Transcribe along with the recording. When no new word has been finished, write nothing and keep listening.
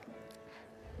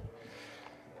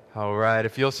All right,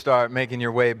 if you'll start making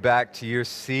your way back to your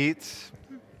seats.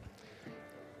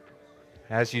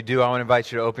 As you do, I want to invite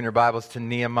you to open your Bibles to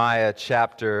Nehemiah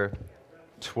chapter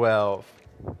 12.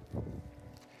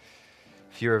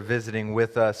 If you're visiting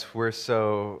with us, we're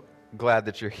so glad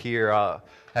that you're here. I'll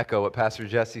echo what Pastor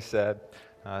Jesse said.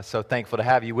 So thankful to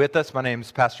have you with us. My name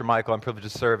is Pastor Michael. I'm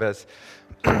privileged to serve as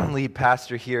lead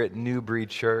pastor here at New Breed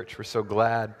Church. We're so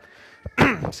glad,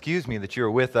 that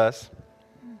you're with us.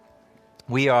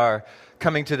 We are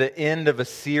coming to the end of a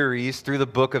series through the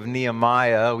book of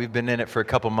Nehemiah. We've been in it for a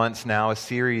couple months now, a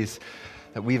series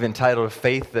that we've entitled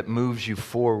Faith That Moves You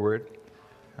Forward.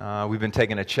 We've been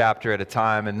taking a chapter at a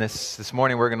time, and this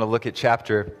morning we're going to look at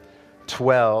chapter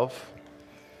 12.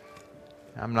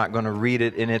 I'm not going to read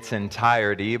it in its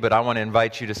entirety, but I want to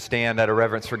invite you to stand out of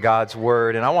reverence for God's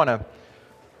Word. And I want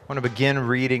to begin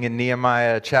reading in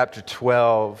Nehemiah chapter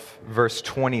 12, verse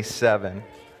 27.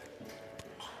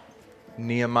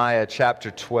 Nehemiah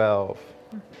chapter 12,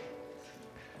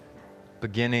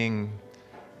 beginning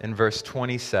in verse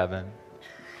 27.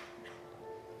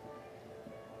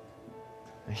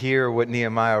 Hear what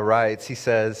Nehemiah writes. He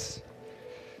says,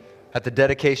 "At the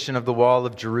dedication of the wall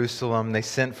of Jerusalem, they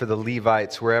sent for the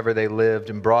Levites wherever they lived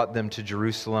and brought them to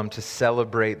Jerusalem to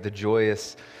celebrate the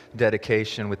joyous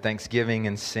dedication with thanksgiving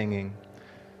and singing.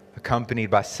 Accompanied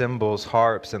by cymbals,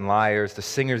 harps, and lyres, the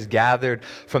singers gathered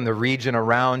from the region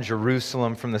around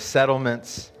Jerusalem, from the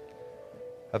settlements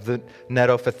of the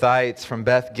Netophathites, from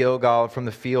Beth Gilgal, from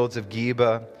the fields of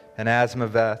Geba and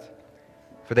Asmaveth.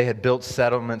 For they had built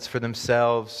settlements for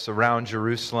themselves around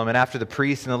Jerusalem. And after the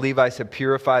priests and the Levites had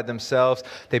purified themselves,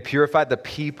 they purified the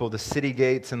people, the city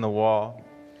gates, and the wall.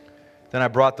 Then I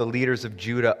brought the leaders of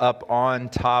Judah up on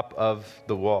top of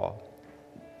the wall.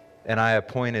 And I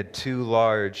appointed 2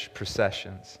 large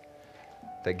processions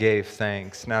that gave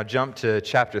thanks." Now jump to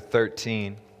chapter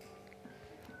 13,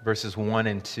 verses 1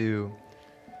 and 2.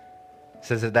 It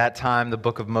says, "At that time the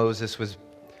book of Moses was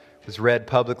read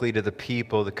publicly to the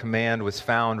people. The command was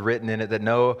found written in it that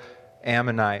no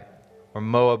Ammonite or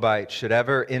Moabite should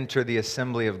ever enter the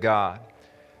assembly of God,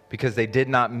 because they did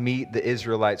not meet the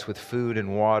Israelites with food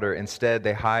and water. Instead,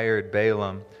 they hired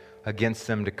Balaam against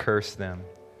them to curse them.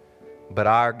 But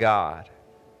our God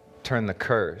turned the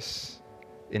curse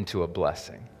into a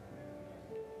blessing."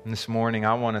 And this morning,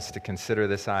 I want us to consider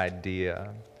this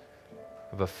idea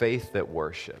of a faith that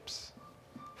worships.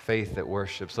 Faith that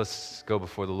worships. Let's go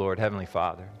before the Lord. Heavenly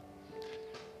Father,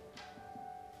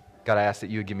 God, I ask that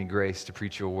you would give me grace to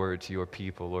preach your word to your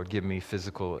people. Lord, give me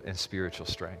physical and spiritual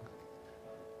strength.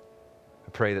 I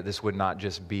pray that this would not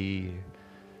just be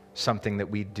something that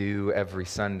we do every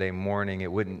Sunday morning. It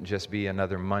wouldn't just be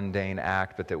another mundane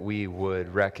act, but that we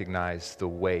would recognize the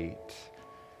weight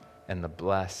and the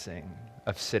blessing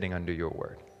of sitting under your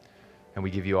word. And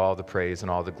we give you all the praise and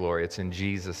all the glory. It's in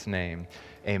Jesus' name.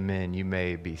 Amen. You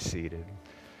may be seated.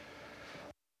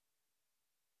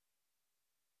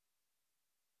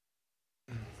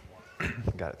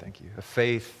 Got it. Thank you. A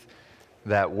faith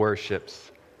that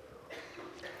worships.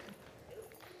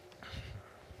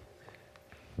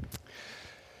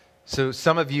 So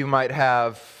some of you might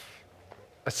have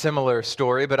a similar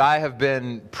story, but I have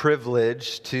been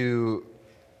privileged to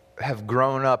have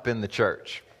grown up in the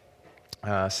church.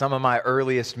 Some of my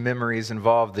earliest memories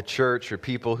involve the church or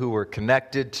people who were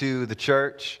connected to the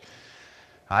church.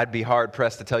 I'd be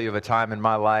hard-pressed to tell you of a time in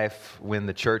my life when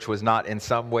the church was not in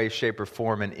some way, shape, or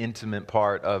form an intimate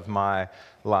part of my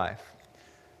life.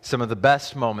 Some of the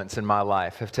best moments in my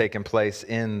life have taken place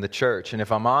in the church. And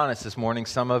if I'm honest this morning,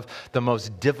 some of the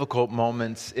most difficult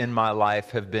moments in my life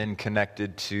have been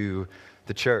connected to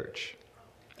the church.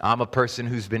 I'm a person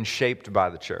who's been shaped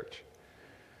by the church.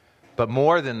 But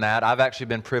more than that, I've actually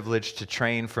been privileged to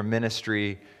train for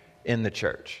ministry in the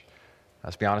church.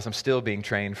 Let's be honest, I'm still being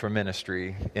trained for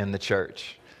ministry in the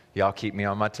church. Y'all keep me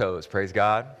on my toes. Praise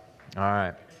God. All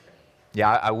right.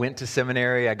 Yeah, I went to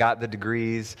seminary. I got the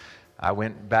degrees. I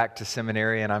went back to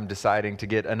seminary, and I'm deciding to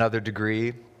get another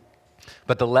degree.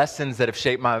 But the lessons that have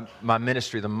shaped my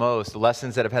ministry the most, the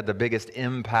lessons that have had the biggest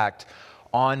impact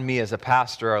on me as a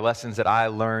pastor, are lessons that I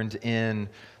learned in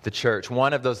the church.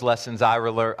 One of those lessons I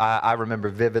remember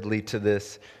vividly to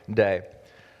this day.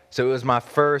 So it was my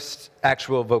first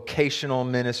actual vocational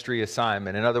ministry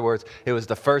assignment. In other words, it was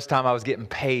the first time I was getting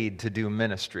paid to do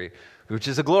ministry, which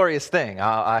is a glorious thing,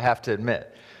 I have to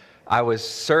admit. I was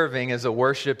serving as a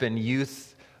worship and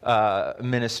youth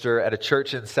minister at a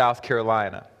church in South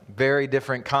Carolina. Very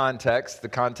different context, the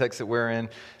context that we're in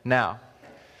now.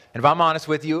 And if I'm honest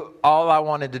with you, all I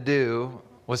wanted to do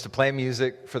was to play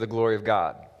music for the glory of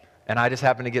God. and I just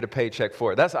happened to get a paycheck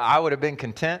for it. I would have been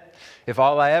content if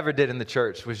all I ever did in the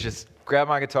church was just grab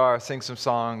my guitar, sing some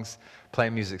songs, play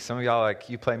music. Some of y'all are like,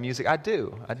 you play music? I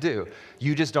do.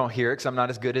 You just don't hear it because I'm not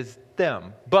as good as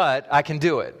them. But I can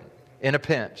do it in a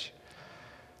pinch.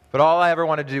 But all I ever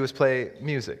wanted to do was play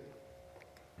music.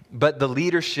 But the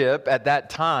leadership at that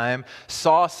time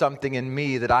saw something in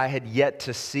me that I had yet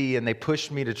to see, and they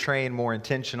pushed me to train more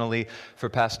intentionally for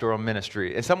pastoral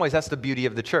ministry. In some ways, that's the beauty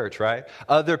of the church, right?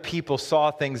 Other people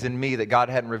saw things in me that God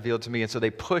hadn't revealed to me, and so they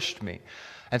pushed me.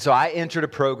 And so I entered a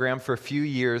program for a few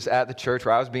years at the church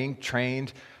where I was being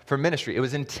trained for ministry. It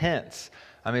was intense.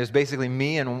 I mean, it was basically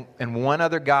me and one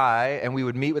other guy, and we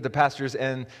would meet with the pastors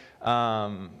and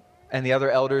the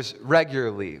other elders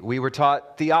regularly. We were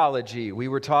taught theology. We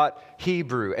were taught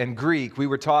Hebrew and Greek. We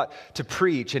were taught to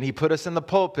preach, and he put us in the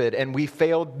pulpit, and we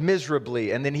failed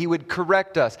miserably. And then he would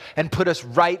correct us and put us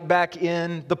right back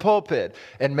in the pulpit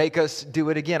and make us do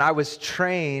it again. I was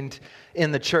trained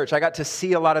in the church. I got to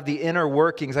see a lot of the inner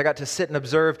workings. I got to sit and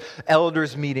observe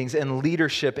elders' meetings and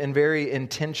leadership in very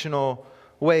intentional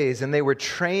ways. And they were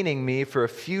training me for a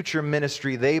future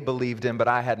ministry they believed in, but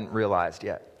I hadn't realized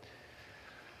yet.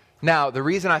 Now, the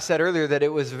reason I said earlier that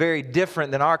it was very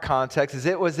different than our context is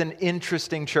it was an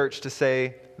interesting church, to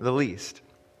say the least.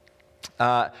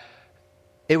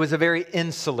 It was a very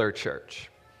insular church.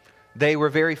 They were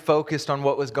very focused on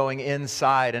what was going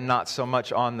inside and not so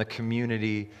much on the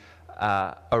community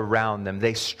around them.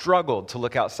 They struggled to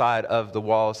look outside of the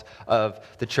walls of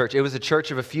the church. It was a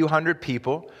church of a few hundred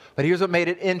people, but here's what made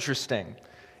it interesting.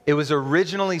 It was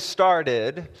originally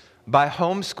started by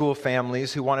homeschool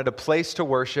families who wanted a place to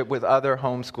worship with other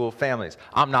homeschool families.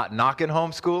 I'm not knocking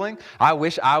homeschooling. I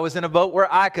wish I was in a boat where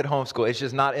I could homeschool. It's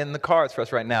just not in the cards for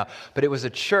us right now. But it was a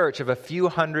church of a few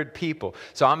hundred people.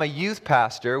 So I'm a youth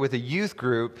pastor with a youth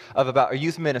group of about, a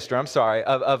youth minister, I'm sorry,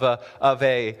 of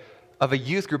a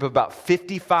youth group of about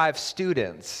 55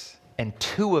 students, and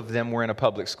 2 of them were in a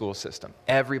public school system.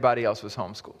 Everybody else was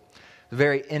homeschooled. A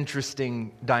very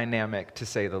interesting dynamic, to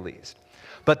say the least.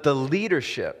 But the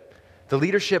leadership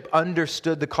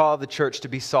understood the call of the church to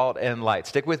be salt and light.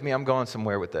 Stick with me, I'm going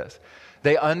somewhere with this.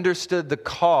 They understood the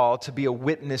call to be a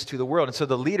witness to the world. And so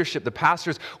the leadership, the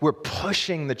pastors, were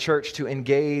pushing the church to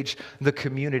engage the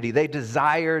community. They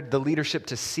desired the leadership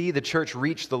to see the church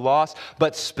reach the lost,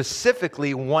 but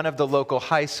specifically one of the local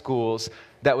high schools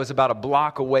that was about a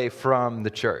block away from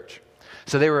the church.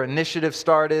 So there were initiatives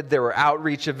started, there were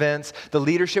outreach events. The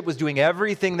leadership was doing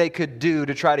everything they could do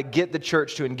to try to get the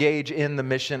church to engage in the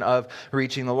mission of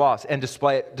reaching the lost. And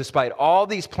despite all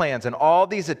these plans and all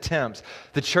these attempts,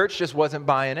 the church just wasn't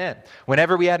buying in.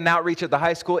 Whenever we had an outreach at the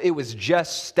high school, it was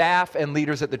just staff and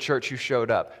leaders at the church who showed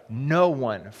up. No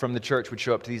one from the church would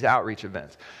show up to these outreach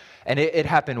events. And it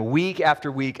happened week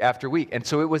after week after week. And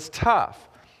so it was tough.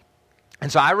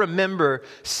 And so I remember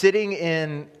sitting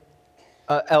in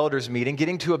elders meeting,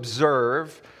 getting to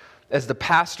observe as the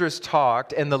pastors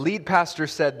talked, and the lead pastor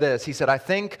said this. He said, I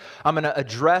think I'm going to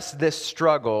address this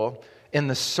struggle in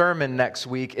the sermon next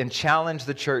week and challenge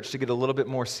the church to get a little bit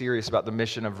more serious about the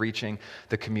mission of reaching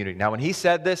the community. Now, when he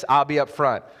said this, I'll be up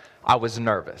front, I was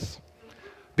nervous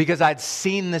because I'd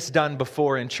seen this done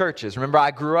before in churches. Remember,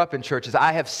 I grew up in churches.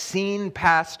 I have seen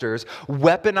pastors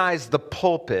weaponize the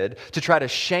pulpit to try to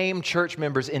shame church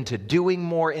members into doing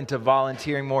more, into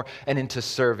volunteering more, and into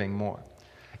serving more.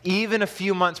 Even a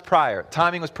few months prior,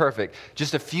 timing was perfect.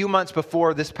 Just a few months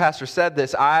before this pastor said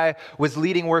this, I was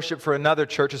leading worship for another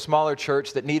church, a smaller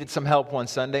church that needed some help one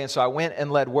Sunday. And so I went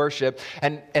and led worship.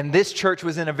 And this church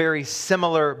was in a very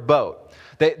similar boat.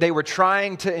 They were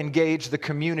trying to engage the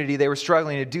community. They were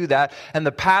struggling to do that. And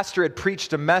the pastor had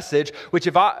preached a message, which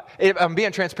if I'm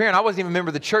being transparent, I wasn't even a member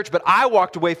of the church, but I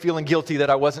walked away feeling guilty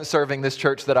that I wasn't serving this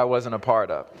church that I wasn't a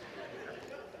part of.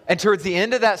 And towards the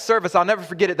end of that service, I'll never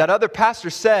forget it, that other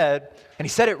pastor said, and he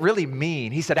said it really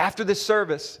mean, he said, after this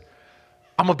service,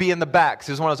 I'm going to be in the back. Because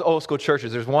it was one of those old school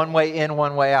churches. There's one way in,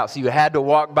 one way out. So you had to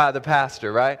walk by the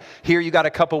pastor, right? Here you got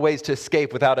a couple ways to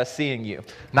escape without us seeing you.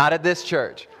 Not at this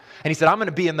church. And he said, I'm going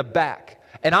to be in the back.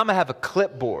 And I'm going to have a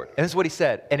clipboard. And this is what he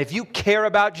said. And if you care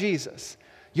about Jesus,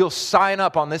 you'll sign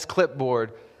up on this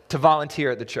clipboard to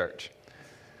volunteer at the church.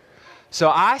 So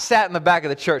I sat in the back of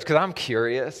the church because I'm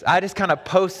curious. I just kind of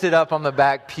posted up on the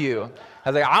back pew. I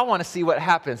was like, I want to see what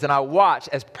happens. And I watched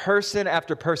as person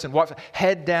after person walks,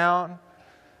 head down,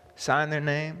 sign their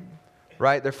name,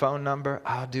 write their phone number,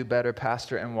 I'll do better,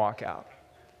 pastor, and walk out.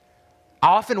 I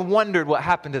often wondered what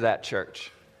happened to that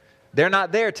church. They're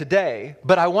not there today,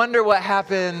 but I wonder what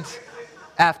happened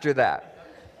after that.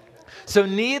 So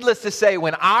needless to say,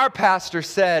 when our pastor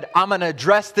said, I'm going to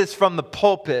address this from the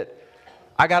pulpit,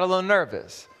 I got a little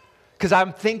nervous Because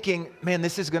I'm thinking, man,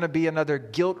 this is going to be another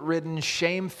guilt-ridden,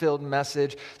 shame-filled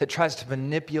message that tries to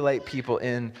manipulate people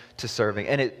into serving.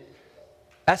 And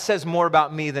that says more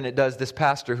about me than it does this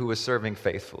pastor who was serving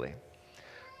faithfully.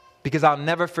 Because I'll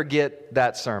never forget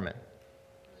that sermon.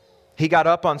 He got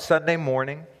up on Sunday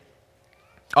morning.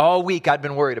 All week I'd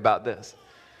been worried about this.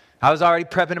 I was already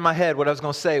prepping in my head what I was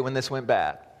going to say when this went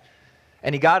bad.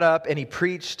 And he got up and he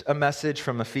preached a message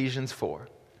from Ephesians 4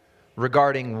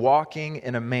 regarding walking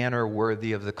in a manner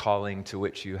worthy of the calling to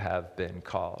which you have been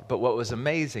called. But what was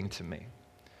amazing to me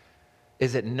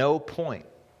is at no point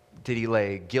did he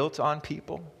lay guilt on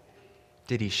people.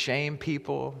 Did he shame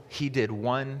people? He did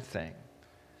one thing.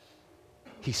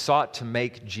 He sought to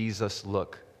make Jesus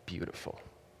look beautiful.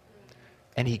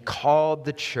 And he called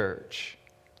the church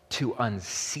to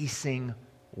unceasing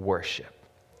worship.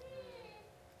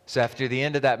 So after the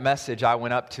end of that message, I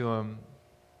went up to him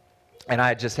and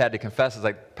I just had to confess. I was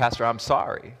like, Pastor, I'm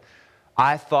sorry.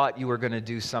 I thought you were going to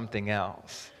do something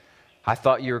else. I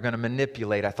thought you were going to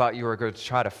manipulate. I thought you were going to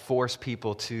try to force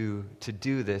people to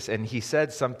do this. And he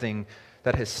said something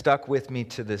that has stuck with me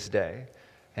to this day.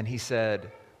 And he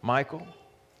said, Michael,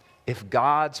 if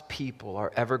God's people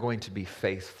are ever going to be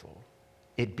faithful,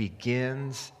 it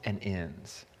begins and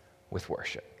ends with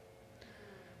worship.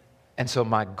 And so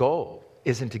my goal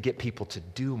isn't to get people to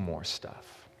do more stuff.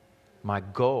 My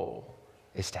goal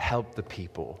is to help the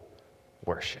people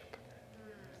worship.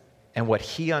 And what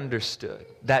he understood,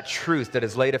 that truth that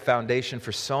has laid a foundation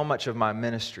for so much of my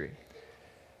ministry,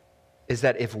 is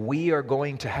that if we are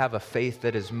going to have a faith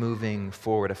that is moving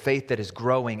forward, a faith that is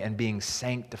growing and being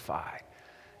sanctified,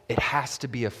 it has to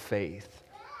be a faith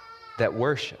that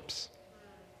worships.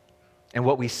 And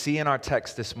what we see in our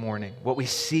text this morning, what we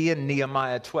see in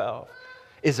Nehemiah 12,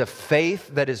 is a faith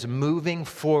that is moving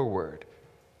forward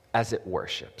as it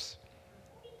worships.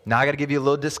 Now, I got to give you a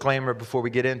little disclaimer before we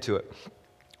get into it.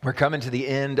 We're coming to the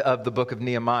end of the book of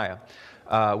Nehemiah.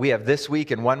 We have this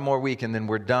week and one more week, and then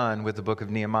we're done with the book of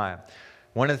Nehemiah.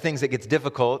 One of the things that gets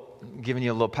difficult, giving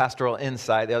you a little pastoral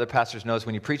insight, the other pastors knows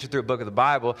when you preach through a book of the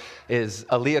Bible, is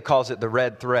Aaliyah calls it the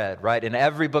red thread, right? In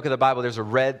every book of the Bible, there's a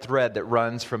red thread that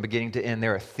runs from beginning to end.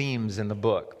 There are themes in the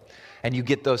book. And you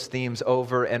get those themes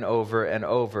over and over and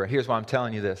over. Here's why I'm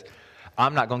telling you this.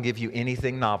 I'm not going to give you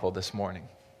anything novel this morning.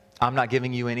 I'm not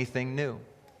giving you anything new.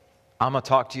 I'm going to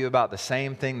talk to you about the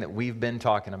same thing that we've been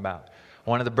talking about.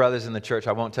 One of the brothers in the church,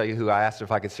 I won't tell you who, I asked him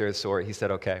if I could share his story. He said,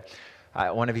 okay.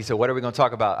 He said, what are we going to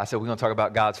talk about? I said, we're going to talk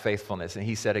about God's faithfulness. And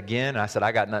he said again, and I said,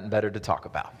 I got nothing better to talk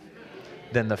about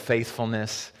than the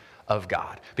faithfulness of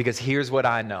God. Because here's what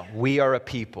I know. We are a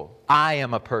people. I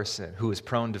am a person who is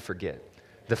prone to forget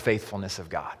the faithfulness of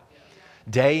God.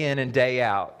 Day in and day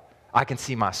out, I can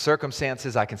see my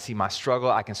circumstances, I can see my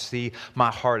struggle, I can see my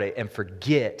heartache, and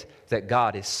forget that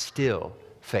God is still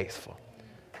faithful.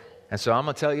 And so I'm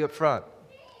going to tell you up front,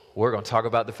 we're going to talk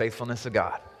about the faithfulness of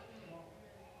God.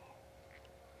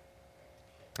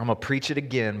 I'm going to preach it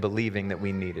again, believing that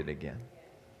we need it again.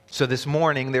 So this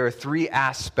morning, there are three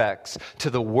aspects to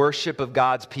the worship of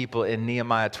God's people in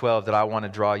Nehemiah 12 that I want to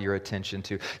draw your attention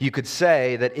to. You could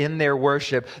say that in their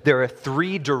worship, there are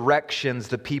three directions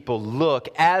the people look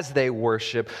as they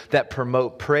worship that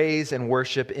promote praise and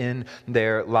worship in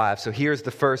their lives. So here's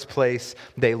the first place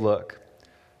they look.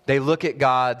 They look at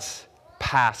God's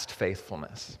past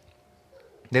faithfulness.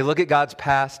 They look at God's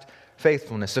past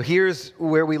faithfulness. So here's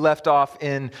where we left off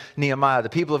in Nehemiah. The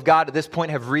people of God at this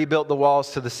point have rebuilt the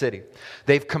walls to the city.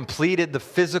 They've completed the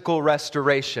physical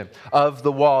restoration of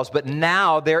the walls, but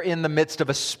now they're in the midst of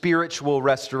a spiritual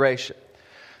restoration.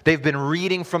 They've been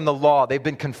reading from the law. They've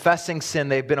been confessing sin.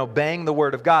 They've been obeying the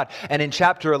word of God. And in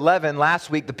chapter 11, last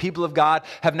week, the people of God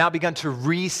have now begun to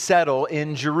resettle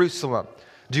in Jerusalem.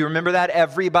 Do you remember that?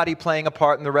 Everybody playing a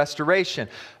part in the restoration.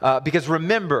 Because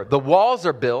remember, the walls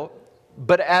are built,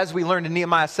 but as we learned in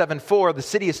Nehemiah 7:4, the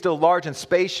city is still large and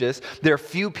spacious. There are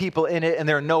few people in it, and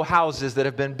there are no houses that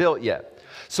have been built yet.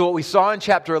 So what we saw in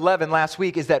chapter 11 last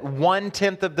week is that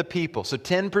 1/10 of the people, so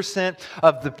 10%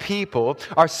 of the people,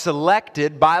 are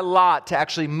selected by lot to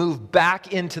actually move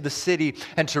back into the city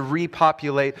and to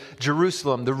repopulate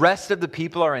Jerusalem. The rest of the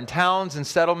people are in towns and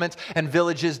settlements and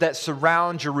villages that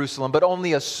surround Jerusalem, but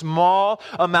only a small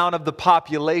amount of the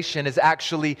population is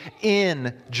actually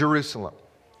in Jerusalem.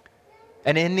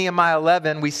 And in Nehemiah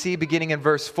 11, we see beginning in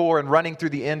verse 4 and running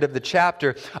through the end of the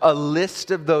chapter, a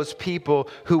list of those people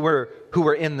who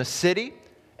were in the city.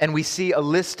 And we see a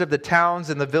list of the towns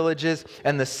and the villages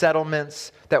and the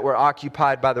settlements that were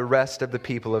occupied by the rest of the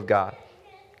people of God.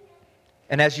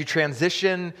 And as you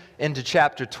transition into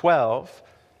chapter 12,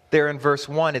 there in verse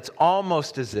 1, it's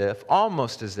almost as if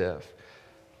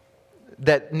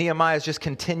that Nehemiah is just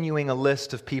continuing a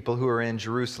list of people who are in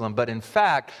Jerusalem, but in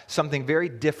fact, something very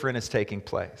different is taking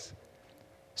place.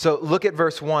 So look at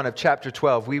verse 1 of chapter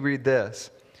 12. We read this.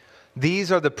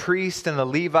 These are the priests and the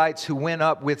Levites who went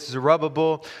up with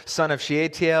Zerubbabel, son of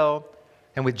Shealtiel,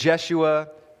 and with Jeshua,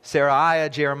 Seraiah,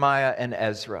 Jeremiah, and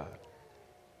Ezra.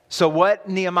 So what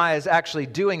Nehemiah is actually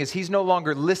doing is he's no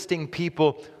longer listing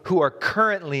people who are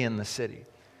currently in the city.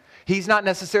 He's not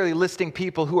necessarily listing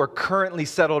people who are currently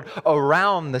settled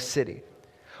around the city.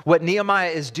 What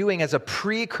Nehemiah is doing as a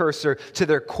precursor to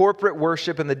their corporate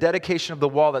worship and the dedication of the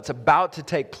wall that's about to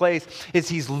take place is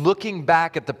he's looking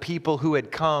back at the people who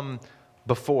had come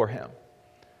before him.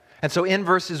 And so in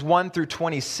verses 1 through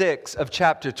 26 of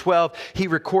chapter 12, he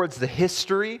records the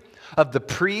history of the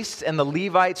priests and the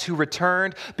Levites who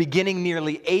returned beginning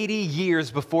nearly 80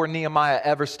 years before Nehemiah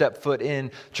ever stepped foot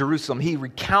in Jerusalem. He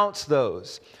recounts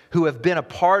those who have been a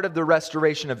part of the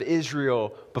restoration of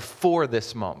Israel before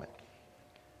this moment.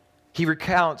 He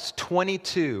recounts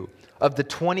 22 of the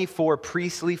 24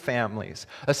 priestly families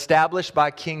established by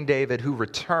King David who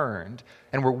returned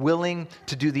and were willing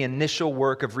to do the initial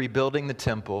work of rebuilding the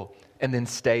temple and then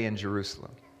stay in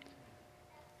Jerusalem.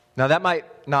 Now that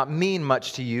might not mean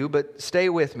much to you, but stay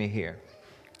with me here.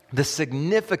 The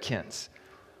significance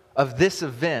of this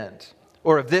event,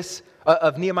 or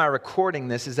of Nehemiah recording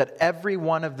this, is that every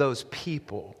one of those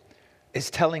people is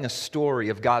telling a story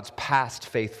of God's past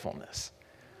faithfulness.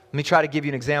 Let me try to give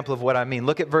you an example of what I mean.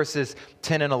 Look at verses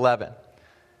 10 and 11.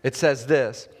 It says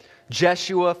this,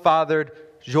 Jeshua fathered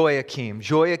Joachim.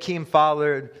 Joachim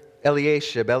fathered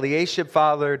Eliashib. Eliashib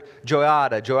fathered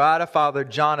Joiada. Joiada fathered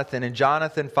Jonathan. And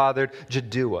Jonathan fathered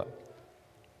Jaddua.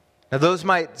 Now those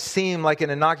might seem like an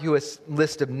innocuous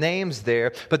list of names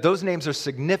there, but those names are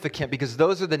significant because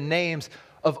those are the names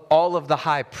of all of the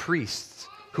high priests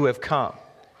who have come.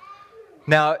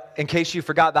 Now, in case you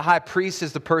forgot, the high priest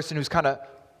is the person who's kind of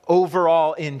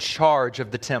overall in charge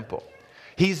of the temple.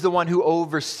 He's the one who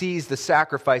oversees the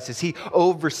sacrifices. He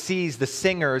oversees the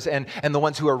singers and the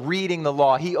ones who are reading the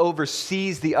law. He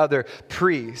oversees the other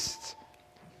priests.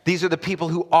 These are the people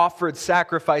who offered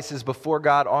sacrifices before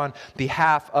God on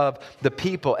behalf of the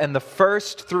people. And the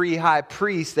first three high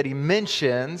priests that he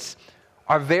mentions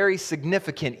are very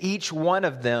significant, each one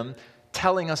of them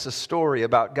telling us a story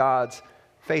about God's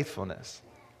faithfulness.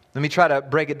 Let me try to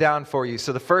break it down for you.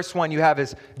 So the first one you have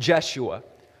is Jeshua.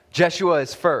 Jeshua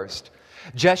is first.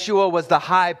 Jeshua was the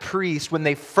high priest when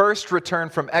they first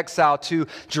returned from exile to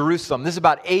Jerusalem. This is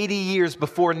about 80 years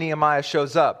before Nehemiah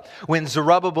shows up, when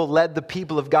Zerubbabel led the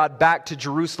people of God back to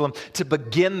Jerusalem to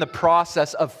begin the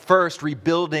process of first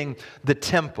rebuilding the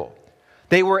temple.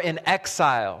 They were in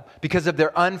exile because of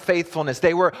their unfaithfulness.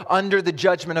 They were under the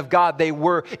judgment of God. They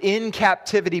were in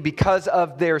captivity because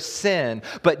of their sin.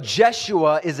 But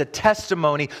Jeshua is a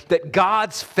testimony that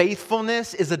God's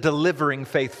faithfulness is a delivering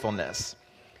faithfulness.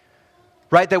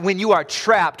 Right? That when you are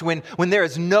trapped, when there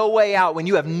is no way out, when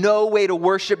you have no way to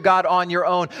worship God on your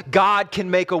own, God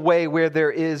can make a way where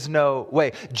there is no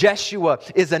way. Jeshua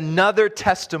is another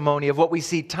testimony of what we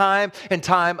see time and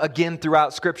time again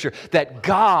throughout Scripture, that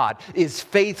God is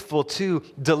faithful to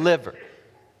deliver.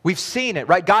 We've seen it,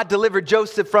 right? God delivered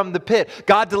Joseph from the pit.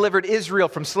 God delivered Israel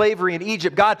from slavery in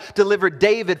Egypt. God delivered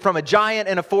David from a giant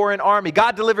and a foreign army.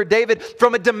 God delivered David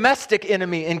from a domestic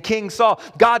enemy in King Saul.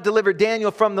 God delivered Daniel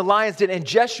from the lion's den. And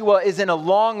Jeshua is in a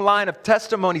long line of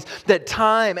testimonies that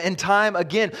time and time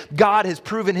again, God has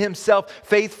proven himself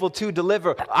faithful to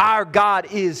deliver. Our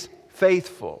God is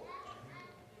faithful.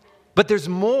 But there's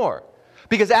more,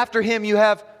 because after him you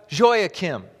have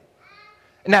Joachim.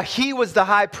 Now, he was the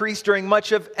high priest during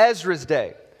much of Ezra's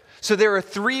day. So there are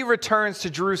three returns to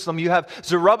Jerusalem. You have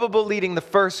Zerubbabel leading the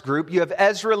first group, you have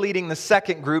Ezra leading the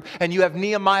second group, and you have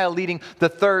Nehemiah leading the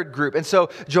third group. And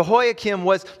so Jehoiakim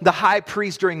was the high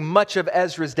priest during much of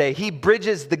Ezra's day. He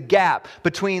bridges the gap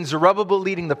between Zerubbabel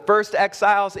leading the first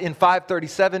exiles in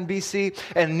 537 BC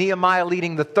and Nehemiah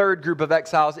leading the third group of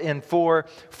exiles in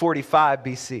 445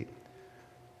 BC.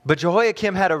 But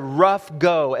Jehoiakim had a rough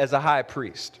go as a high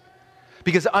priest.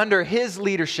 Because under his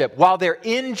leadership, while they're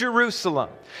in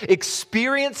Jerusalem,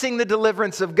 experiencing the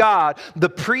deliverance of God, the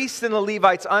priests and the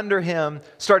Levites under him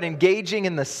start engaging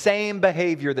in the same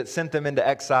behavior that sent them into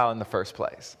exile in the first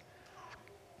place.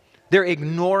 They're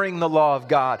ignoring the law of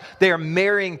God. They are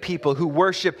marrying people who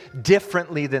worship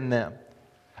differently than them.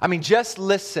 I mean, just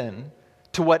listen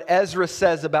to what Ezra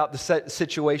says about the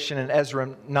situation in Ezra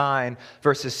 9,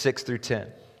 verses 6 through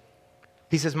 10.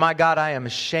 He says, "My God, I am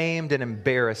ashamed and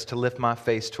embarrassed to lift my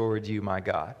face toward you, my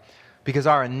God. because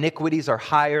our iniquities are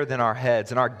higher than our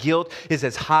heads, and our guilt is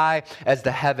as high as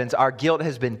the heavens. Our guilt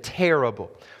has been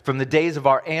terrible from the days of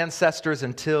our ancestors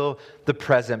until the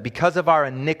present. Because of our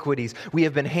iniquities, we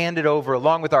have been handed over,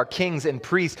 along with our kings and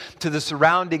priests, to the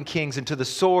surrounding kings and to the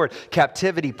sword,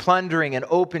 captivity, plundering, and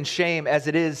open shame as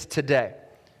it is today.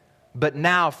 But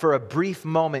now, for a brief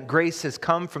moment, grace has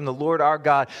come from the Lord our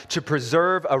God to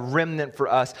preserve a remnant for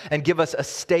us and give us a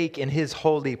stake in His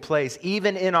holy place.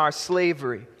 Even in our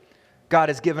slavery, God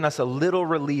has given us a little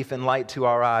relief and light to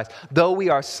our eyes. Though we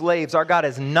are slaves, our God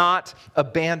has not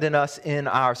abandoned us in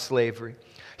our slavery.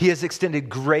 He has extended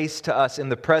grace to us in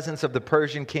the presence of the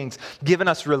Persian kings, given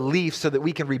us relief so that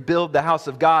we can rebuild the house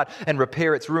of God and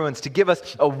repair its ruins, to give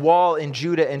us a wall in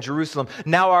Judah and Jerusalem.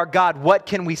 Now, our God, what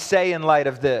can we say in light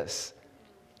of this?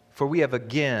 For we have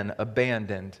again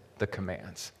abandoned the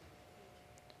commands.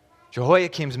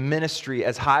 Jehoiakim's ministry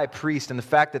as high priest and the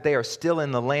fact that they are still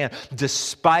in the land,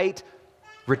 despite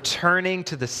returning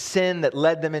to the sin that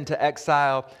led them into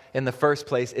exile in the first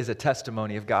place, is a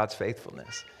testimony of God's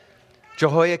faithfulness.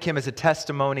 Jehoiakim is a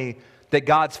testimony that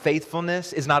God's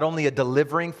faithfulness is not only a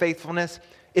delivering faithfulness,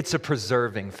 it's a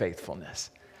preserving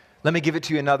faithfulness. Let me give it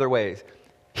to you in other ways.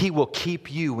 He will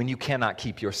keep you when you cannot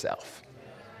keep yourself.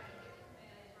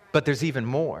 But there's even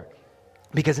more.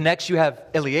 Because next you have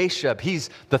Eliashib.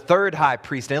 He's the third high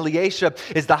priest. And Eliashib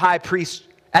is the high priest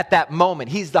at that moment.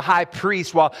 He's the high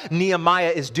priest while Nehemiah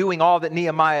is doing all that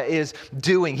Nehemiah is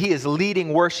doing. He is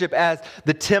leading worship as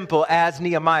the temple as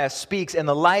Nehemiah speaks. And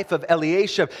the life of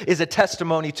Eliashib is a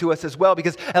testimony to us as well,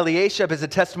 because Eliashib is a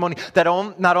testimony that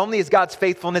not only is God's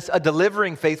faithfulness a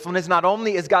delivering faithfulness, not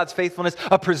only is God's faithfulness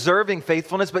a preserving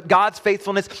faithfulness, but God's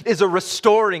faithfulness is a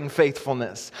restoring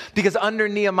faithfulness. Because under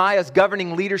Nehemiah's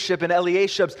governing leadership and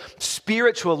Eliashib's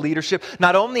spiritual leadership,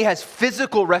 not only has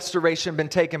physical restoration been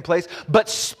taking place, but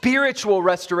spiritual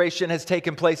restoration has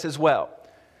taken place as well.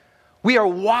 We are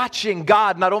watching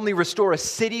God not only restore a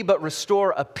city, but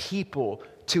restore a people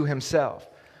to Himself.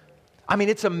 I mean,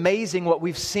 it's amazing what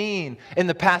we've seen in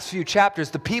the past few chapters.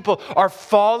 The people are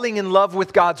falling in love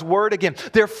with God's word again.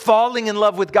 They're falling in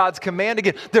love with God's command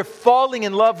again. They're falling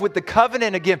in love with the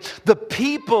covenant again. The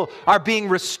people are being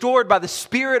restored by the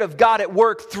Spirit of God at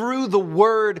work through the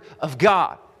word of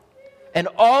God. And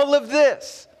all of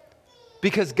this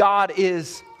because God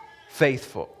is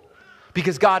faithful,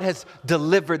 because God has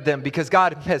delivered them, because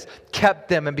God has kept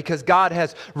them, and because God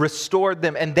has restored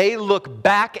them. And they look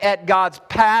back at God's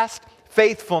past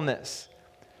faithfulness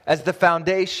as the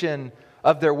foundation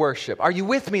of their worship. Are you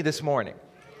with me this morning?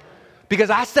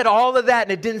 Because I said all of that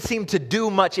and it didn't seem to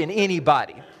do much in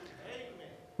anybody.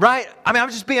 Right? I mean, I'm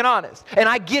just being honest. And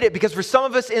I get it, because for some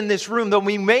of us in this room, though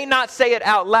we may not say it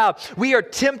out loud, we are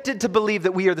tempted to believe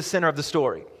that we are the center of the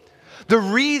story. The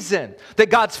reason that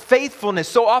God's faithfulness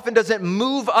so often doesn't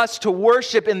move us to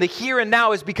worship in the here and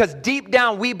now is because deep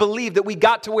down we believe that we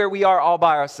got to where we are all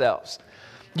by ourselves.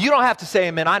 You don't have to say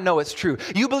amen. I know it's true.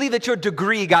 You believe that your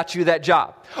degree got you that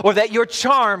job, or that your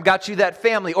charm got you that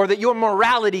family, or that your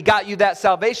morality got you that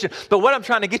salvation. But what I'm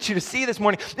trying to get you to see this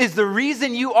morning is the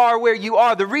reason you are where you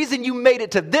are, the reason you made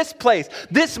it to this place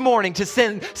this morning to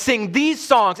sing these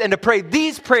songs and to pray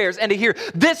these prayers and to hear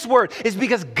this word is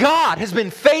because God has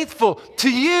been faithful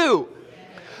to you.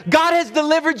 God has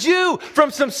delivered you from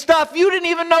some stuff you didn't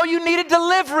even know you needed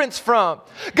deliverance from.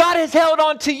 God has held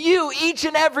on to you each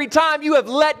and every time you have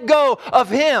let go of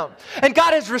Him. And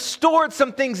God has restored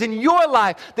some things in your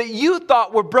life that you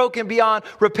thought were broken beyond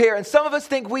repair. And some of us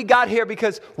think we got here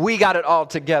because we got it all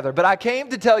together. But I came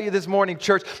to tell you this morning,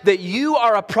 church, that you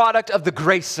are a product of the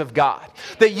grace of God.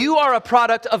 That you are a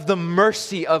product of the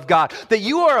mercy of God. That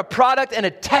you are a product and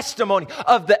a testimony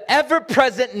of the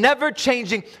ever-present,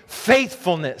 never-changing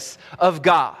faithfulness of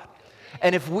God.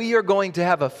 And if we are going to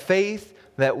have a faith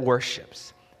that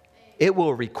worships, it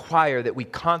will require that we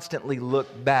constantly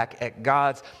look back at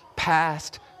God's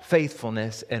past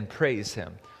faithfulness and praise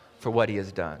Him for what He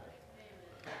has done.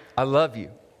 I love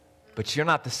you, but you're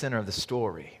not the center of the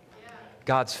story.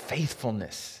 God's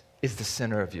faithfulness is the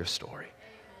center of your story.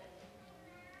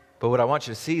 But what I want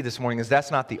you to see this morning is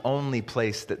that's not the only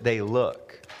place that they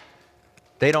look.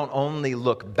 They don't only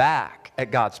look back at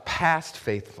God's past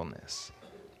faithfulness,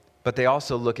 but they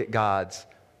also look at God's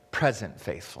present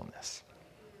faithfulness.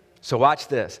 So watch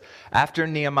this. After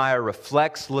Nehemiah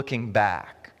reflects looking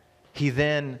back, he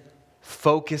then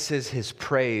focuses his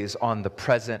praise on the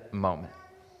present moment.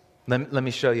 Let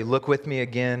me show you. Look with me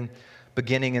again,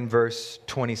 beginning in verse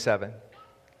 27. It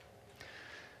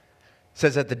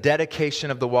says, at the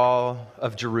dedication of the wall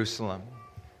of Jerusalem,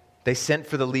 They sent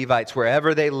for the Levites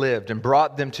wherever they lived and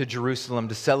brought them to Jerusalem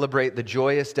to celebrate the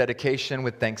joyous dedication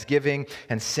with thanksgiving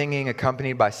and singing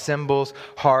accompanied by cymbals,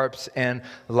 harps, and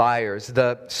lyres.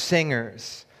 The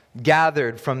singers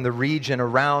gathered from the region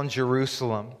around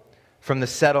Jerusalem, from the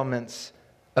settlements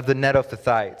of the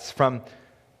Netophathites,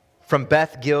 from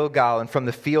Beth Gilgal and from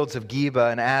the fields of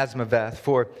Geba and Asmaveth,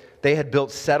 for they had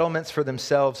built settlements for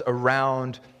themselves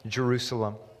around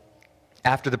Jerusalem.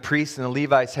 After the priests and the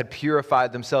Levites had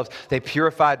purified themselves, they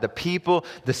purified the people,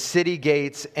 the city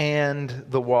gates, and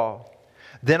the wall.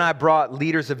 Then I brought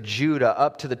leaders of Judah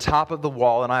up to the top of the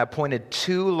wall, and I appointed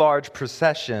 2 large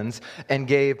processions and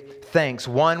gave thanks.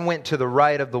 One went to the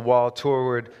right of the wall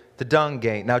toward the dung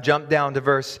gate. Now jump down to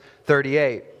verse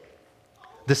 38.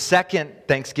 The second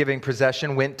Thanksgiving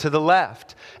procession went to the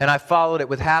left, and I followed it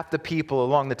with half the people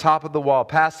along the top of the wall,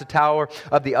 past the tower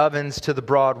of the ovens to the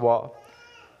broad wall.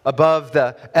 Above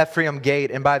the Ephraim gate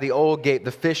and by the old gate,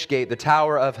 the fish gate, the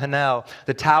tower of Hanel,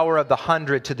 the tower of the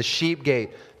 100 to the sheep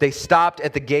gate, they stopped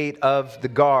at the gate of the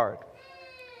guard.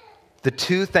 The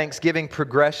 2 Thanksgiving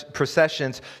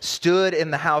processions stood in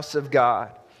the house of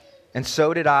God, and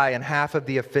so did I and half of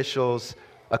the officials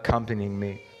accompanying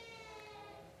me.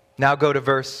 Now go to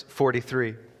verse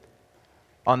 43.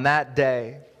 On that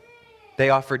day,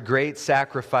 they offered great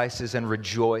sacrifices and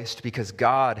rejoiced because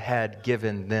God had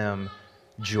given them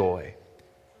joy.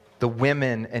 The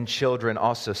women and children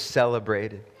also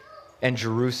celebrated, and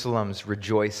Jerusalem's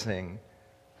rejoicing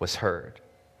was heard.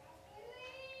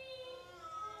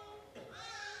 It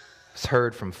was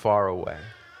heard from far away.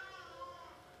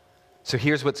 So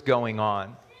here's what's going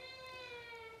on.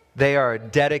 They are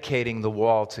dedicating the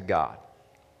wall to God.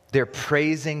 They're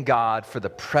praising God for the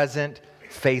present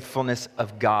faithfulness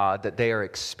of God that they are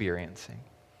experiencing.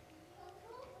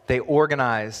 They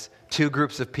organize 2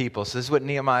 groups of people. So this is what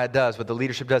Nehemiah does, what the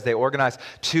leadership does. They organize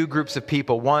 2 groups of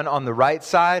people, one on the right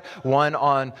side, one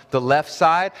on the left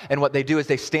side. And what they do is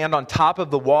they stand on top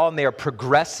of the wall and they are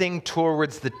progressing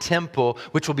towards the temple,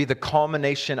 which will be the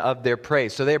culmination of their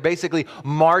praise. So they're basically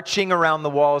marching around the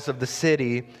walls of the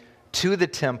city to the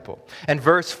temple. And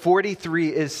verse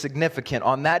 43 is significant.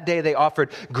 On that day they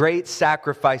offered great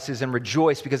sacrifices and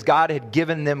rejoiced because God had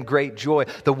given them great joy.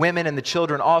 The women and the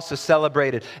children also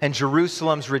celebrated, and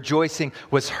Jerusalem's rejoicing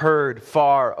was heard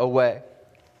far away.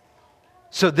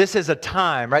 So this is a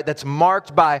time, right, that's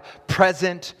marked by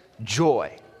present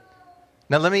joy.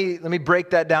 Now let me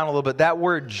break that down a little bit. That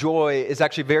word joy is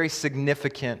actually very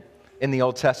significant in the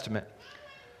Old Testament.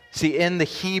 See, in the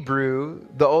Hebrew,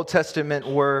 the Old Testament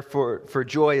word for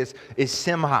joy is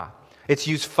simha. It's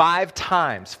used 5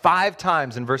 times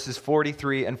in verses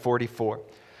 43 and 44.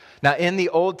 Now, in the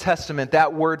Old Testament,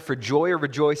 that word for joy or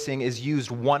rejoicing is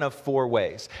used one of 4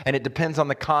 ways, and it depends on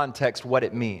the context what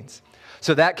it means.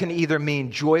 So that can either mean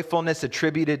joyfulness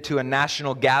attributed to a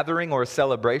national gathering or a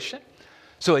celebration.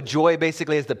 So a joy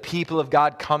basically is the people of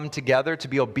God come together to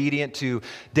be obedient to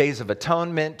Days of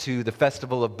Atonement, to the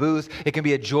Festival of Booths. It can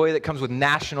be a joy that comes with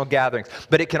national gatherings.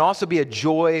 But it can also be a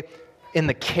joy in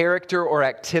the character or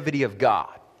activity of God.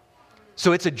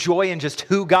 So it's a joy in just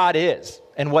who God is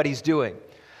and what He's doing.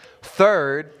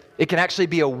 Third, it can actually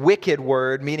be a wicked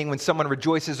word, meaning when someone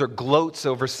rejoices or gloats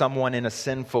over someone in a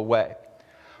sinful way.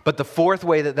 But the 4th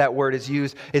way that word is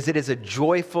used is it is a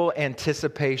joyful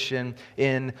anticipation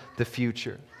in the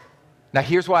future. Now,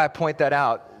 here's why I point that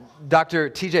out. Dr.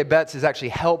 T.J. Betts is actually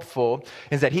helpful,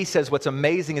 is that he says what's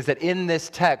amazing is that in this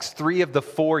text, 3 of the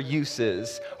 4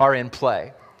 uses are in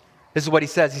play. This is what he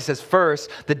says. He says, first,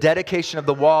 the dedication of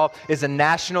the wall is a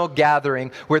national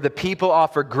gathering where the people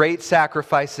offer great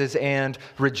sacrifices and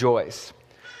rejoice.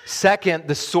 Second,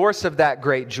 the source of that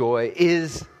great joy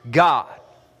is God.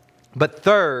 But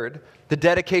third, the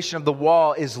dedication of the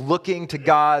wall is looking to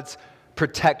God's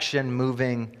protection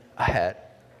moving ahead.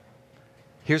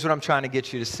 Here's what I'm trying to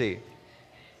get you to see.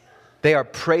 They are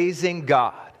praising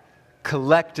God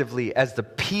collectively as the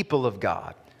people of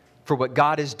God for what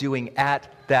God is doing at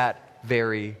that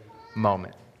very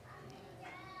moment.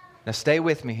 Now stay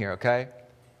with me here, okay?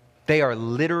 They are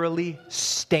literally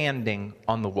standing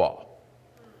on the wall.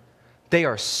 They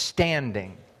are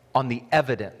standing on the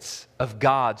evidence of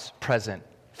God's present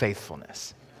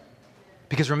faithfulness.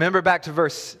 Because remember back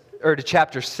to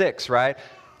chapter 6, right?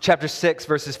 Chapter 6,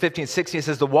 verses 15 and 16, it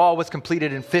says, the wall was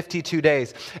completed in 52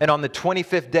 days, and on the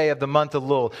 25th day of the month of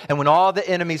Elul. And when all the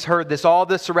enemies heard this, all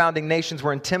the surrounding nations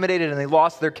were intimidated and they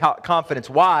lost their confidence.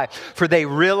 Why? For they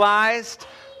realized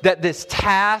that this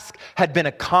task had been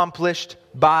accomplished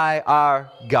by our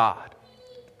God.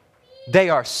 They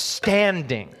are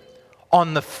standing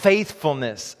on the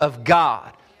faithfulness of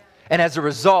God. And as a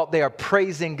result, they are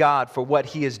praising God for what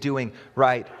He is doing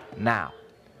right now.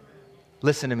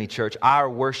 Listen to me, church. Our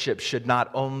worship should not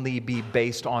only be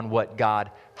based on what God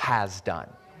has done.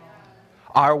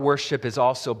 Our worship is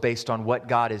also based on what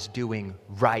God is doing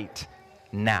right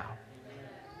now.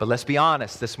 But let's be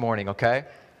honest this morning, okay?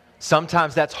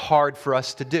 Sometimes that's hard for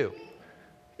us to do.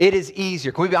 It is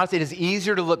easier. Can we be honest? It is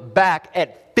easier to look back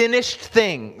at finished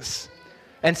things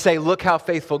and say, look how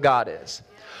faithful God is.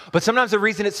 But sometimes the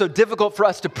reason it's so difficult for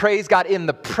us to praise God in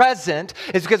the present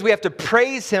is because we have to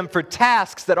praise Him for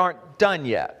tasks that aren't done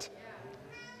yet.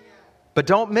 But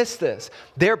don't miss this.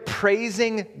 They're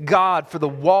praising God for the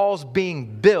walls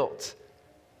being built,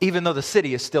 even though the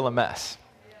city is still a mess.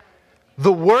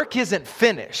 The work isn't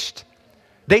finished.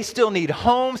 They still need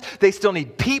homes. They still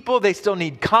need people. They still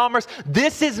need commerce.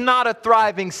 This is not a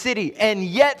thriving city. And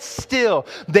yet still,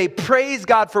 they praise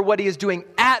God for what He is doing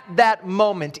at that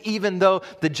moment, even though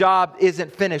the job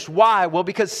isn't finished. Why? Well,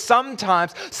 because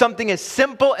sometimes something as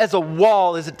simple as a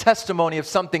wall is a testimony of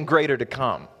something greater to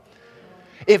come.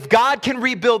 If God can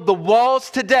rebuild the walls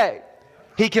today,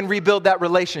 He can rebuild that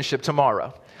relationship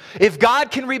tomorrow. If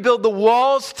God can rebuild the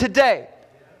walls today,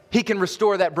 He can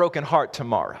restore that broken heart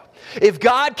tomorrow. If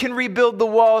God can rebuild the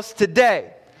walls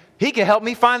today, He can help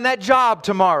me find that job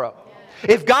tomorrow.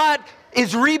 If God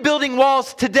is rebuilding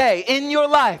walls today in your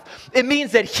life, it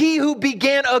means that He who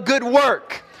began a good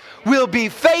work will be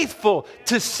faithful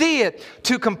to see it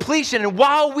to completion. And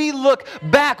while we look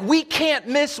back, we can't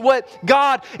miss what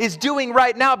God is doing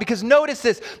right now, because notice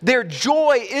this, their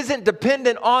joy isn't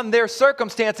dependent on their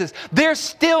circumstances. They're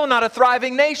still not a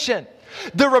thriving nation.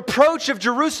 The reproach of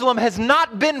Jerusalem has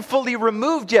not been fully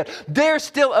removed yet. They're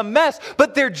still a mess,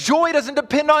 but their joy doesn't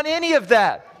depend on any of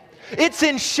that. It's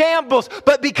in shambles,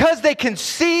 but because they can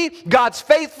see God's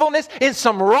faithfulness in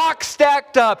some rock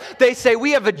stacked up, they say,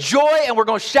 we have a joy and we're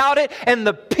going to shout it, and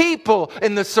the people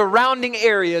in the surrounding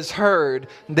areas heard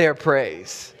their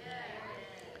praise.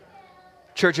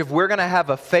 Church, if we're going to have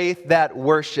a faith that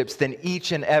worships, then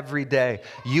each and every day,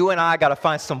 you and I got to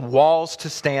find some walls to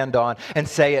stand on and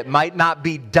say it might not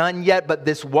be done yet, but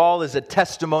this wall is a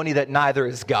testimony that neither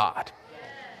is God.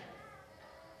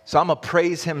 So I'm going to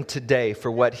praise Him today for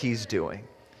what He's doing.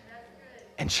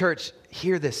 And church,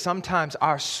 hear this. Sometimes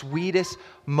our sweetest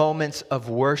moments of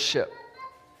worship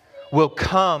will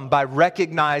come by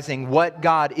recognizing what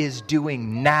God is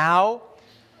doing now,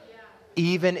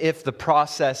 even if the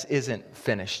process isn't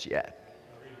finished yet.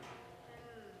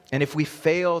 And if we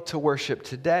fail to worship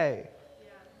today,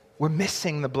 we're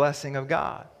missing the blessing of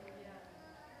God.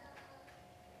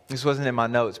 This wasn't in my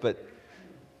notes, but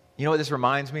you know what this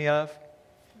reminds me of?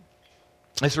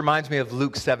 This reminds me of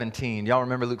Luke 17. Y'all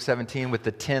remember Luke 17 with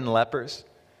the 10 lepers?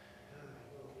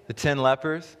 The 10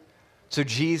 lepers? So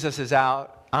Jesus is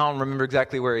out. I don't remember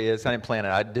exactly where He is. I didn't plan it.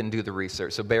 I didn't do the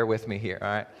research, so bear with me here, all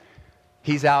right?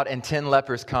 He's out and 10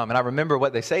 lepers come. And I remember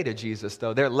what they say to Jesus,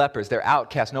 though. They're lepers. They're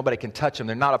outcasts. Nobody can touch them.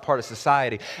 They're not a part of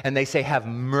society. And they say, have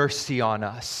mercy on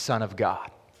us, Son of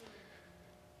God.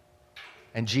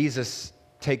 And Jesus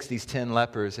takes these 10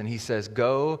 lepers and He says,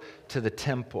 go to the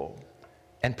temple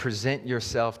and present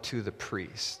yourself to the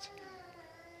priest.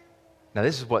 Now,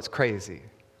 this is what's crazy.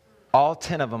 All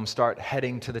 10 of them start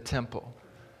heading to the temple.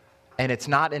 And it's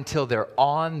not until they're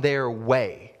on their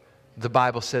way, the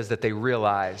Bible says, that they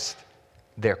realized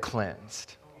they're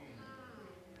cleansed.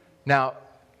 Now,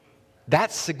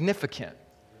 that's significant.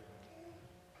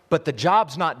 But the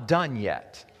job's not done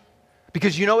yet.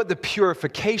 Because you know what the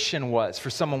purification was for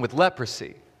someone with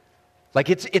leprosy? Like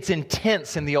it's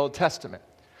intense in the Old Testament.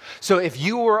 So if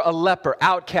you were a leper,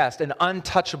 outcast, and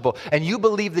untouchable, and you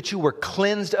believed that you were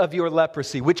cleansed of your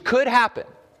leprosy, which could happen,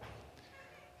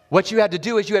 what you had to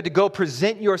do is you had to go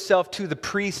present yourself to the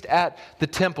priest at the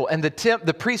temple. And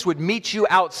the priest would meet you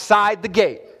outside the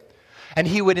gate, and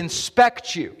he would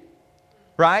inspect you,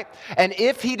 right? And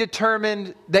if he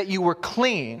determined that you were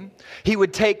clean, he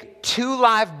would take 2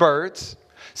 live birds,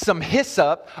 some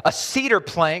hyssop, a cedar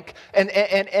plank, and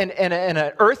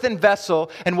an earthen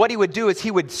vessel. And what he would do is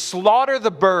he would slaughter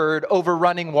the bird over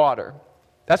running water.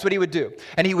 That's what he would do.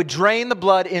 And he would drain the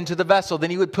blood into the vessel. Then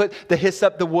he would put the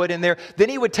hyssop, the wood in there. Then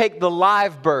he would take the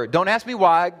live bird. Don't ask me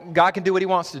why. God can do what He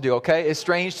wants to do, okay? It's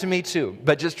strange to me too.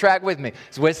 But just track with me.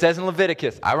 It's what it says in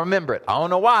Leviticus. I remember it. I don't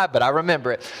know why, but I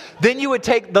remember it. Then you would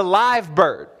take the live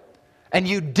bird and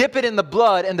you dip it in the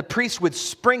blood, and the priest would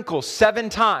sprinkle 7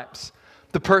 times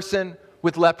the person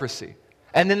with leprosy.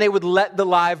 And then they would let the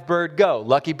live bird go.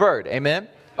 Lucky bird. Amen?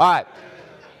 All right.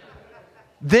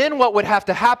 Then what would have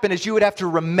to happen is you would have to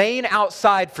remain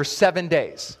outside for 7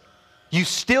 days. You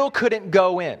still couldn't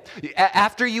go in.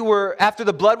 After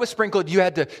the blood was sprinkled, you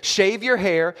had to shave your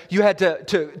hair, you had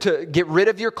to get rid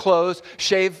of your clothes,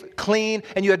 shave clean,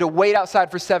 and you had to wait outside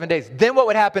for 7 days. Then what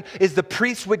would happen is the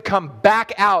priest would come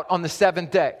back out on the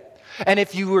seventh day. And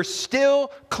if you were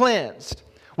still cleansed,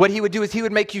 what he would do is he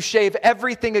would make you shave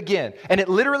everything again. And it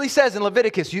literally says in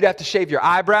Leviticus, you'd have to shave your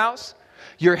eyebrows,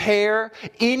 your hair,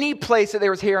 any place that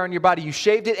there was hair on your body, you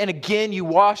shaved it. And again, you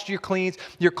washed your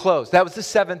clothes. That was the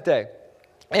seventh day.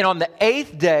 And on the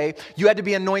eighth day, you had to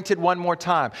be anointed one more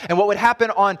time. And what would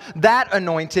happen on that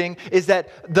anointing is that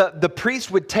the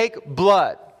priest would take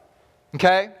blood.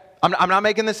 Okay? I'm not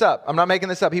making this up.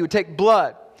 He would take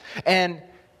blood and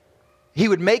he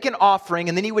would make an offering,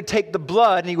 and then he would take the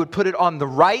blood and he would put it on the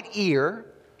right ear,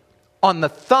 on the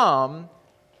thumb,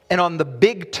 and on the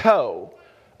big toe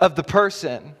of the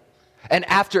person. And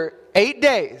after 8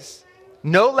 days,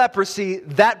 no leprosy,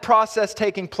 that process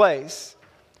taking place,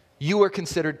 you were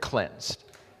considered cleansed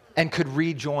and could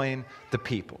rejoin the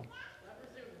people.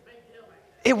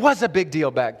 It was a big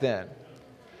deal back then.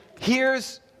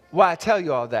 Here's why I tell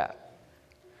you all that.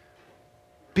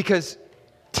 Because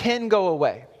 10 go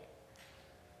away.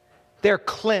 They're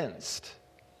cleansed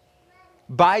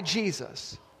by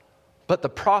Jesus, but the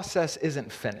process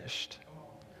isn't finished.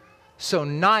 So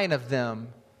 9 of them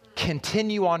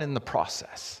continue on in the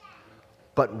process,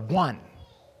 but 1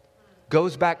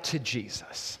 goes back to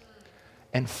Jesus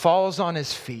and falls on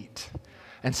his feet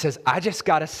and says, I just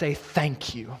got to say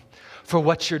thank you for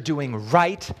what you're doing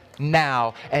right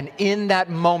now. And in that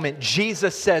moment,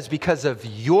 Jesus says, because of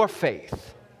your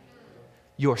faith,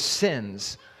 your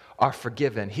sins are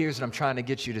forgiven. Here's what I'm trying to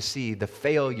get you to see. The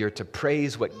failure to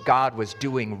praise what God was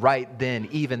doing right then,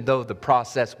 even though the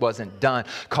process wasn't done,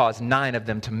 caused 9 of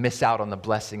them to miss out on the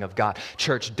blessing of God.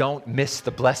 Church, don't miss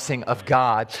the blessing of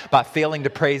God by failing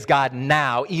to praise God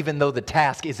now, even though the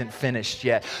task isn't finished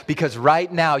yet. Because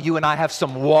right now, you and I have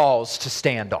some walls to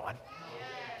stand on.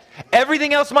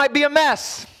 Everything else might be a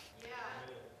mess,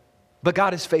 but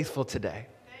God is faithful today.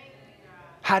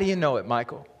 How do you know it,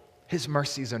 Michael? His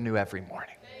mercies are new every morning.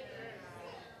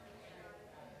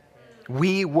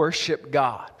 We worship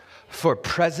God for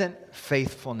present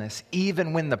faithfulness,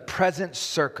 even when the present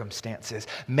circumstances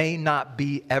may not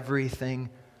be everything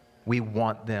we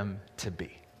want them to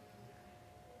be.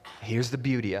 Here's the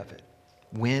beauty of it.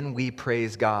 When we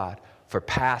praise God for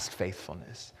past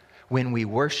faithfulness, when we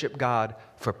worship God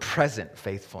for present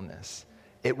faithfulness,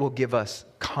 it will give us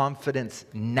confidence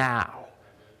now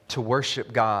to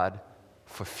worship God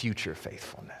for future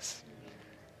faithfulness.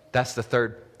 That's the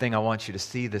third thing I want you to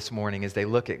see this morning as they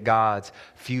look at God's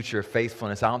future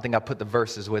faithfulness. I don't think I put the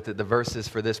verses with it. The verses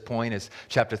for this point is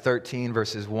chapter 13,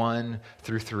 verses 1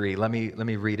 through 3. Let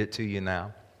me read it to you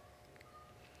now.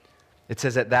 It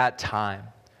says, at that time,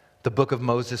 the book of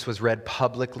Moses was read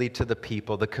publicly to the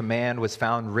people. The command was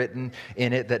found written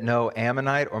in it that no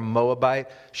Ammonite or Moabite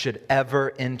should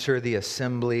ever enter the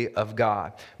assembly of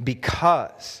God,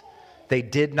 because they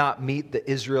did not meet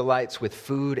the Israelites with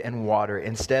food and water.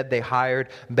 Instead, they hired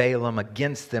Balaam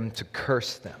against them to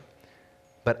curse them.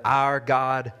 But our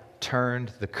God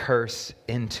turned the curse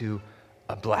into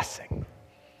a blessing.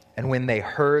 And when they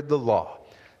heard the law,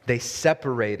 they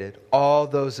separated all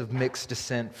those of mixed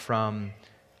descent from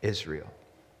Israel.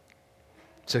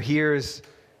 So here's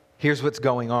what's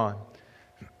going on.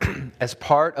 As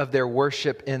part of their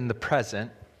worship in the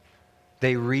present,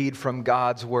 they read from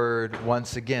God's word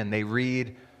once again. They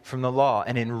read from the law.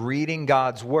 And in reading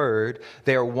God's word,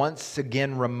 they are once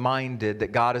again reminded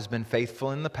that God has been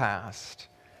faithful in the past,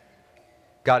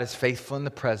 God is faithful in the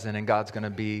present, and God's going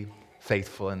to be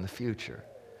faithful in the future.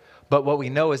 But what we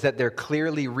know is that they're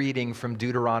clearly reading from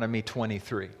Deuteronomy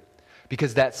 23,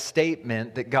 because that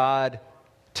statement that God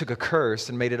took a curse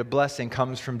and made it a blessing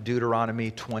comes from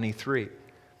Deuteronomy 23,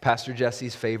 Pastor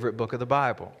Jesse's favorite book of the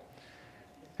Bible.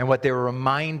 And what they were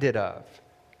reminded of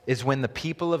is when the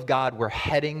people of God were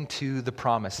heading to the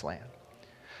promised land.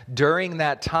 During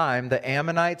that time, the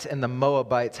Ammonites and the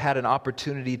Moabites had an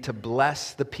opportunity to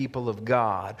bless the people of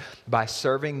God by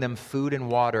serving them food and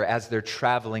water as they're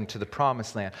traveling to the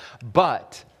promised land.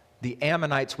 But the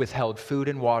Ammonites withheld food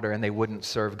and water, and they wouldn't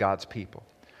serve God's people.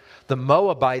 The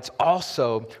Moabites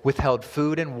also withheld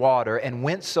food and water and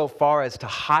went so far as to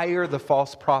hire the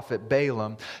false prophet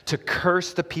Balaam to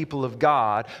curse the people of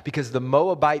God, because the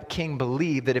Moabite king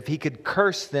believed that if he could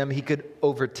curse them, he could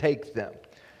overtake them.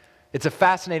 It's a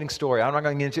fascinating story. I'm not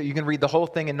going to get into it. You can read the whole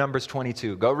thing in Numbers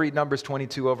 22. Go read Numbers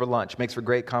 22 over lunch. Makes for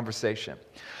great conversation.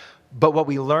 But what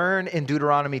we learn in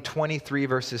Deuteronomy 23,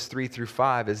 verses 3 through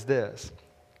 5 is this.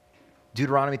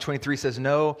 Deuteronomy 23 says,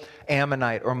 no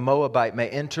Ammonite or Moabite may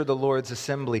enter the Lord's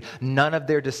assembly. None of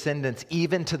their descendants,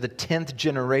 even to the 10th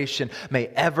generation, may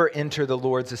ever enter the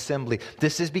Lord's assembly.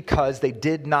 This is because they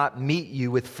did not meet you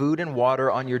with food and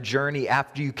water on your journey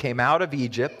after you came out of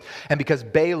Egypt, and because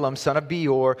Balaam, son of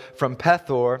Beor, from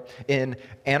Pethor in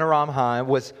Anaramhaim,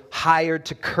 was hired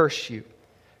to curse you.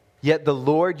 Yet the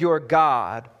Lord your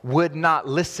God would not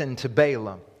listen to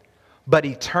Balaam, but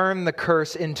he turned the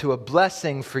curse into a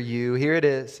blessing for you. Here it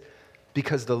is.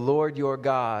 Because the Lord your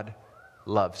God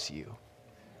loves you.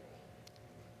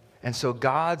 And so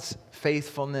God's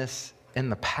faithfulness in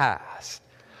the past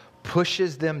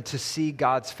pushes them to see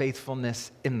God's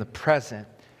faithfulness in the present.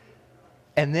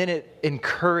 And then it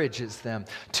encourages them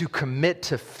to commit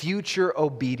to future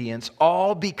obedience,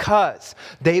 all because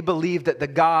they believe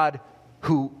that God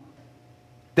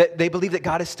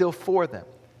is still for them.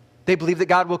 They believe that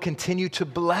God will continue to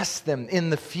bless them in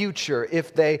the future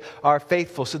if they are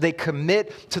faithful. So they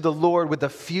commit to the Lord with a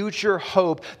future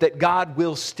hope that God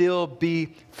will still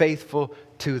be faithful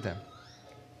to them.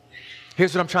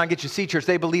 Here's what I'm trying to get you to see, church.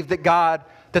 They believe that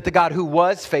the God who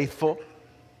was faithful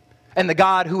and the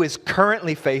God who is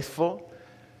currently faithful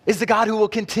is the God who will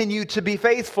continue to be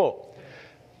faithful.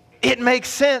 It makes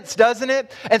sense, doesn't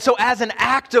it? And so as an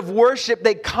act of worship,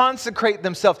 they consecrate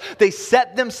themselves. They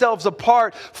set themselves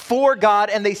apart for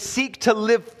God and they seek to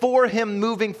live for Him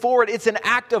moving forward. It's an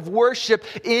act of worship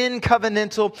in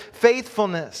covenantal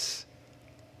faithfulness.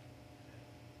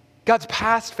 God's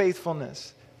past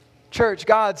faithfulness, church,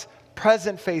 God's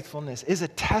present faithfulness is a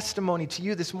testimony to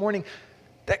you this morning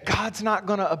that God's not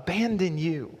going to abandon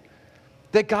you.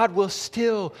 That God will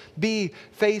still be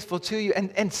faithful to you.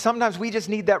 And sometimes we just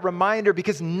need that reminder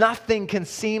because nothing can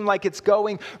seem like it's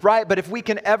going right. But if we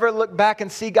can ever look back and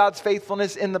see God's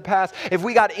faithfulness in the past, if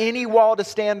we got any wall to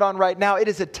stand on right now, it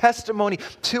is a testimony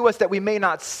to us that we may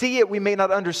not see it, we may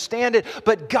not understand it,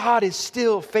 but God is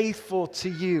still faithful to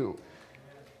you.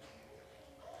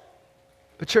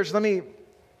 But church, let me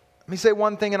say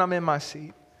one thing and I'm in my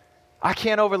seat. I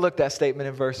can't overlook that statement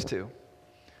in verse 2.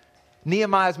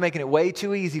 Nehemiah is making it way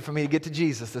too easy for me to get to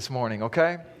Jesus this morning,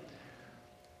 okay?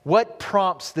 What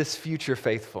prompts this future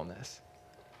faithfulness?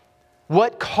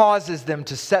 What causes them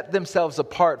to set themselves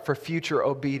apart for future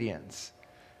obedience?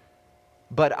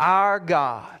 But our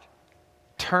God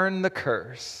turned the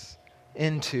curse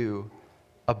into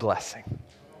a blessing.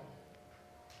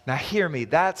 Now hear me,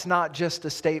 that's not just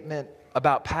a statement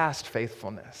about past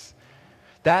faithfulness.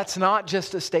 That's not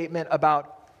just a statement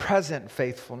about present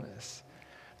faithfulness.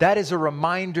 That is a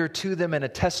reminder to them and a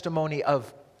testimony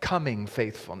of coming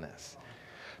faithfulness.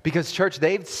 Because, church,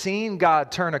 they've seen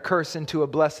God turn a curse into a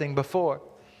blessing before.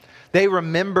 They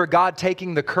remember God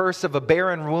taking the curse of a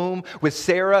barren womb with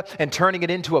Sarah and turning it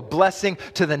into a blessing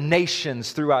to the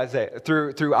nations through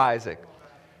Isaac.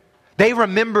 They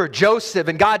remember Joseph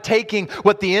and God taking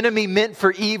what the enemy meant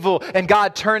for evil and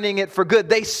God turning it for good.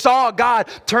 They saw God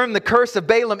turn the curse of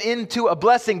Balaam into a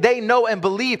blessing. They know and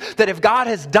believe that if God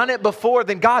has done it before,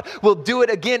 then God will do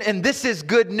it again. And this is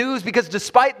good news because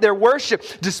despite their worship,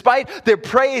 despite their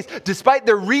praise, despite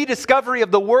their rediscovery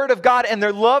of the Word of God and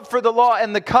their love for the law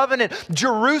and the covenant,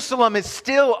 Jerusalem is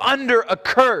still under a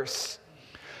curse.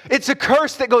 It's a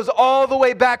curse that goes all the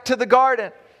way back to the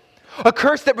garden. A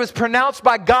curse that was pronounced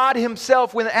by God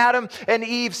Himself when Adam and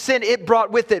Eve sinned. It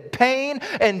brought with it pain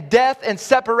and death and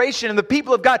separation. And the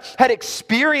people of God had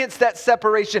experienced that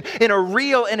separation in a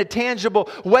real and a tangible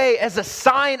way as a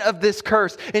sign of this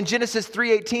curse. In Genesis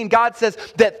 3:18, God says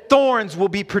that thorns will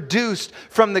be produced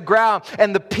from the ground.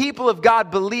 And the people of God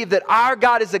believe that our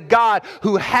God is a God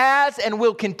who has and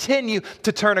will continue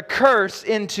to turn a curse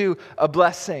into a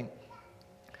blessing.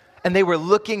 And they were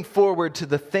looking forward to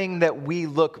the thing that we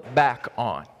look back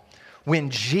on when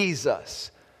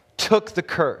Jesus took the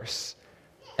curse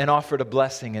and offered a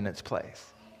blessing in its place.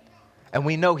 And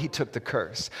we know He took the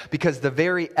curse because the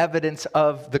very evidence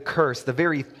of the curse, the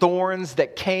very thorns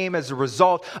that came as a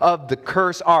result of the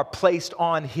curse are placed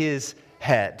on His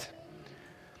head.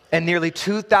 And nearly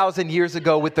 2,000 years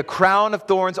ago, with the crown of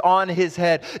thorns on His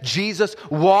head, Jesus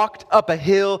walked up a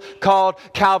hill called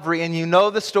Calvary. And you know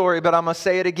the story, but I'm going to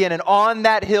say it again. And on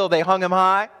that hill, they hung Him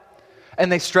high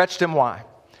and they stretched Him wide.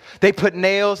 They put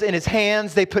nails in His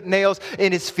hands. They put nails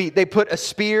in His feet. They put a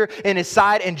spear in His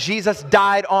side, and Jesus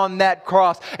died on that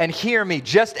cross. And hear me,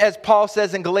 just as Paul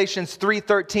says in Galatians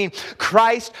 3:13,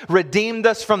 Christ redeemed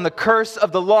us from the curse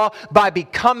of the law by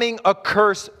becoming a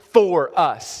curse for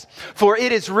us. For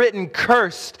it is written,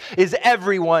 cursed is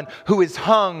everyone who is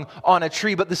hung on a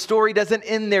tree. But the story doesn't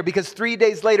end there, because 3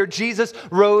 days later, Jesus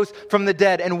rose from the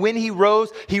dead. And when he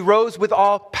rose with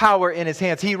all power in his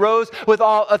hands. He rose with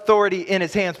all authority in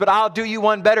his hands. But I'll do you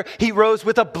one better. He rose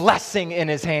with a blessing in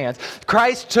his hands.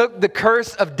 Christ took the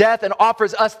curse of death and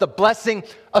offers us the blessing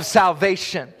of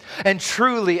salvation. And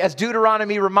truly, as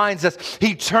Deuteronomy reminds us,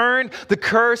 he turned the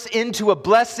curse into a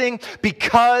blessing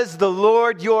because the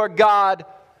Lord your God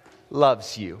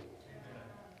loves you.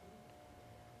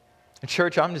 And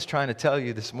church, I'm just trying to tell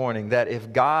you this morning that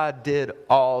if God did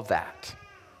all that,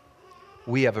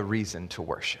 we have a reason to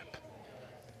worship.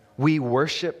 We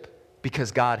worship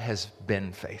because God has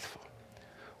been faithful.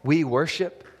 We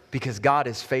worship because God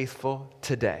is faithful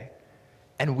today.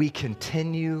 And we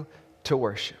continue to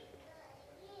worship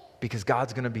because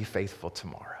God's going to be faithful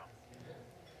tomorrow.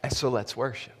 And so let's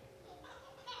worship.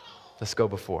 Let's go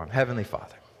before him. Heavenly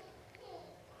Father,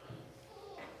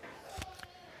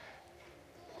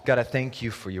 God, I thank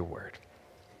you for your word.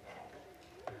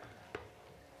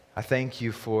 I thank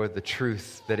you for the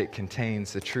truth that it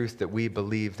contains, the truth that we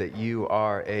believe that you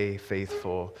are a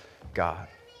faithful God.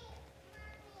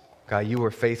 God, you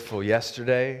were faithful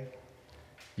yesterday,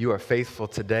 you are faithful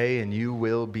today, and you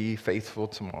will be faithful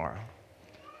tomorrow.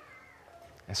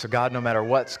 And so, God, no matter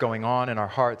what's going on in our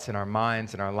hearts, in our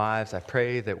minds, in our lives, I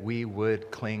pray that we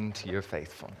would cling to your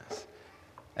faithfulness.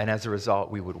 And as a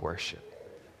result, we would worship.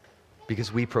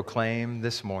 Because we proclaim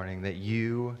this morning that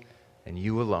you and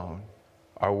you alone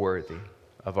are worthy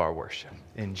of our worship.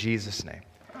 In Jesus' name,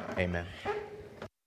 amen.